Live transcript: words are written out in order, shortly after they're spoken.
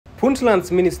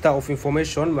Puntland's Minister of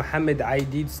Information, Mohammed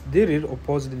Aidid Dirir,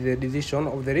 opposed the decision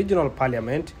of the regional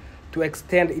parliament to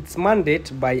extend its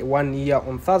mandate by 1 year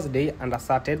on Thursday and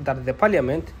asserted that the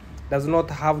parliament does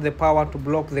not have the power to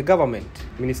block the government.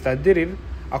 Minister Dirir,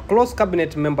 a close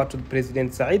cabinet member to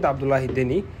President Said Abdullahi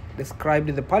Deni,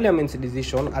 described the parliament's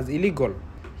decision as illegal.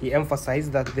 He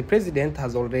emphasized that the president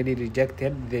has already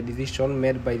rejected the decision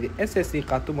made by the SSC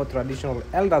Katumo Traditional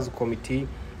Elders Committee,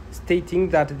 stating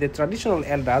that the traditional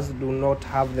elders do not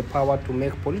have the power to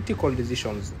make political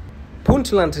decisions.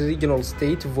 Puntland Regional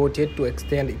State voted to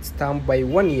extend its term by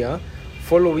 1 year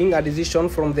following a decision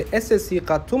from the SSC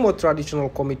Katumo Traditional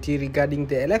Committee regarding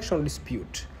the election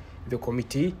dispute. The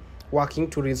committee, working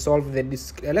to resolve the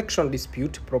election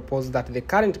dispute, proposed that the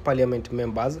current parliament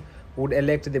members would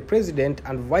elect the president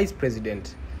and vice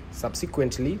president.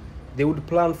 Subsequently, they would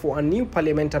plan for a new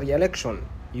parliamentary election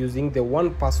using the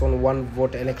one-person,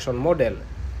 one-vote election model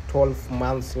 12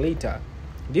 months later.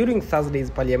 During Thursday's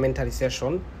parliamentary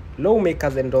session,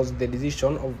 lawmakers endorsed the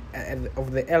decision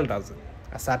of the elders,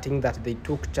 asserting that they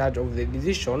took charge of the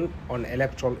decision on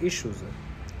electoral issues.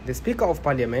 The Speaker of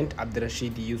Parliament,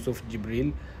 Abdirashid Yusuf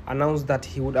Jibril, announced that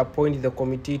he would appoint the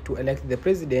committee to elect the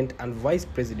president and vice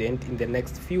president in the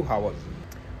next few hours.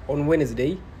 On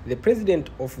Wednesday, the president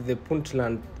of the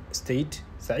Puntland state,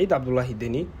 Said Abdullahi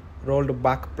Deni, rolled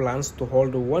back plans to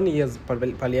hold 1 year's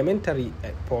parliamentary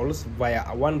polls via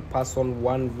a one-person,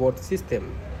 one-vote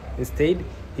system. Instead,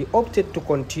 he opted to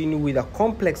continue with a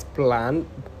complex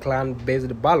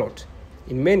clan-based ballot.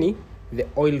 In many, the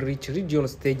oil-rich region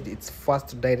staged its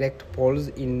first direct polls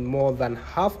in more than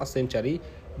half a century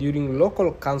during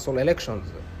local council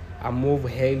elections, a move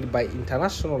hailed by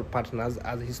international partners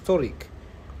as historic.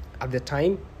 At the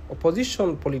time,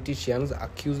 opposition politicians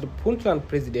accused Puntland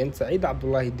President Said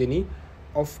Abdullahi Deni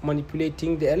of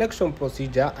manipulating the election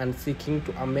procedure and seeking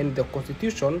to amend the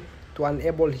constitution to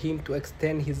enable him to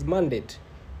extend his mandate,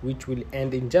 which will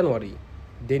end in January.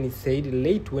 Deni said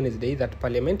late Wednesday that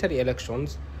parliamentary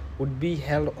elections would be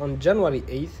held on January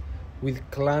 8th, with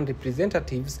clan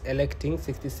representatives electing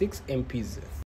 66 MPs.